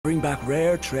bring back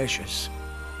rare treasures.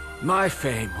 My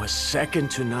fame was second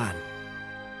to none.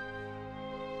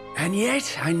 And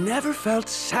yet, I never felt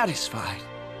satisfied.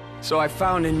 So I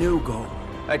found a new goal,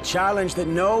 a challenge that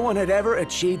no one had ever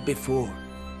achieved before.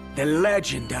 The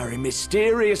legendary,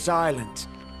 mysterious island.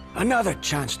 Another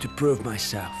chance to prove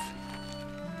myself.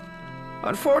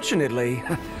 Unfortunately,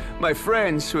 my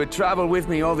friends who had traveled with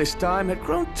me all this time had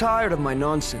grown tired of my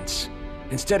nonsense.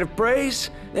 Instead of praise,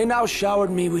 they now showered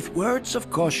me with words of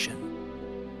caution.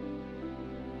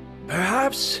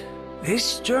 Perhaps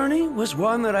this journey was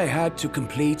one that I had to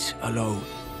complete alone.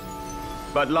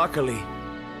 But luckily,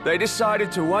 they decided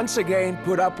to once again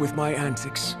put up with my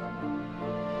antics.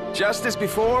 Just as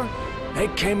before, they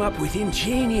came up with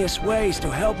ingenious ways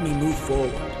to help me move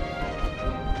forward.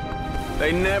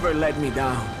 They never let me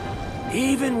down,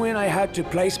 even when I had to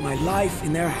place my life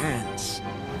in their hands.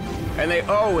 And they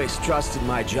always trusted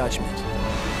my judgment,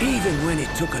 even when it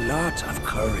took a lot of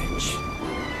courage.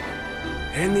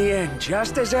 In the end,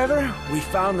 just as ever, we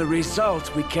found the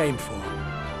result we came for.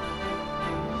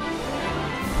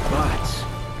 But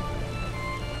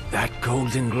that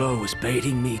golden glow was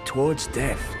baiting me towards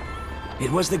death.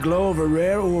 It was the glow of a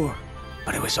rare ore,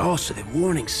 but it was also the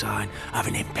warning sign of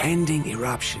an impending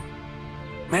eruption.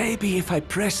 Maybe if I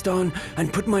pressed on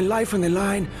and put my life on the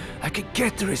line, I could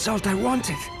get the result I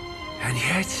wanted. And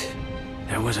yet,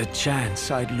 there was a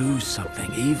chance I'd lose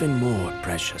something even more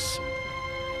precious.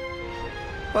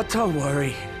 But don't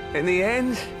worry. In the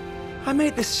end, I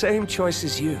made the same choice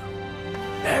as you.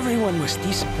 Everyone was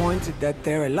disappointed that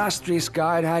their illustrious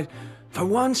guide had, for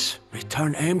once,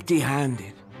 returned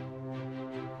empty-handed.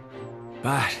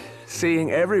 But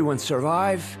seeing everyone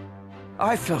survive,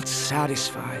 I felt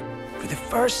satisfied for the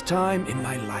first time in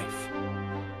my life.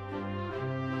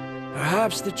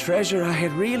 Perhaps the treasure I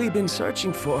had really been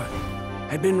searching for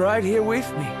had been right here with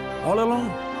me, all along.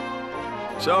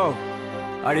 So,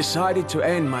 I decided to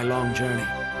end my long journey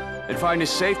and find a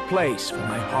safe place for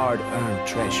my hard-earned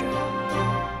treasure.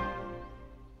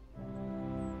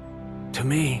 To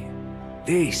me,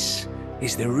 this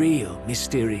is the real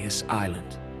mysterious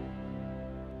island.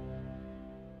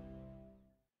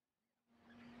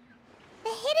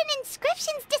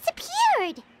 Inscriptions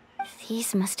disappeared!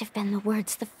 These must have been the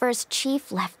words the first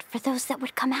chief left for those that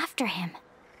would come after him.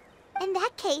 In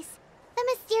that case, the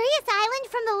mysterious island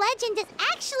from the legend is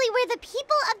actually where the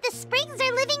people of the springs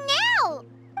are living now!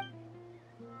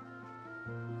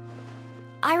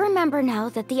 I remember now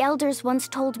that the elders once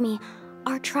told me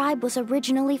our tribe was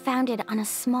originally founded on a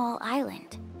small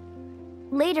island.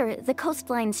 Later, the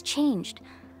coastlines changed,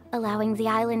 allowing the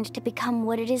island to become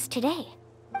what it is today.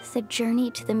 The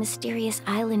journey to the mysterious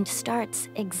island starts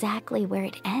exactly where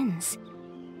it ends.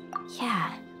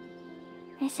 Yeah.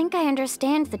 I think I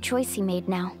understand the choice he made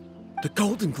now. The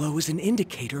golden glow is an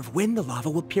indicator of when the lava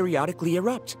will periodically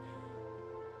erupt.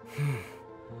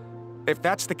 If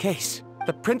that's the case,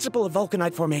 the principle of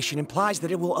vulcanite formation implies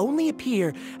that it will only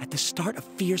appear at the start of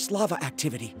fierce lava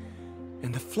activity.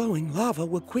 And the flowing lava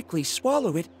will quickly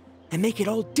swallow it and make it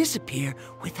all disappear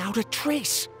without a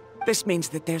trace. This means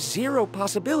that there's zero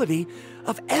possibility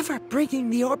of ever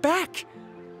bringing the ore back.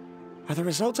 Are the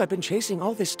results I've been chasing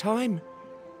all this time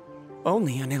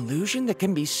only an illusion that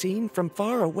can be seen from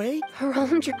far away?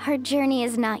 Our journey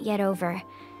is not yet over.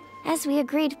 As we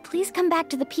agreed, please come back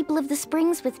to the people of the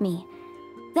springs with me.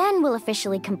 Then we'll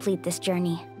officially complete this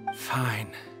journey.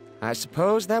 Fine. I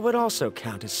suppose that would also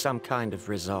count as some kind of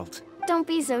result. Don't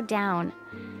be so down.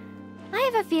 I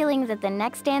have a feeling that the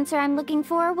next answer I'm looking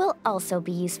for will also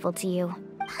be useful to you.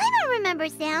 I don't remember,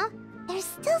 Sal. There's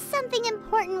still something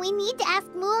important we need to ask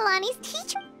Mualani's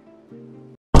teacher.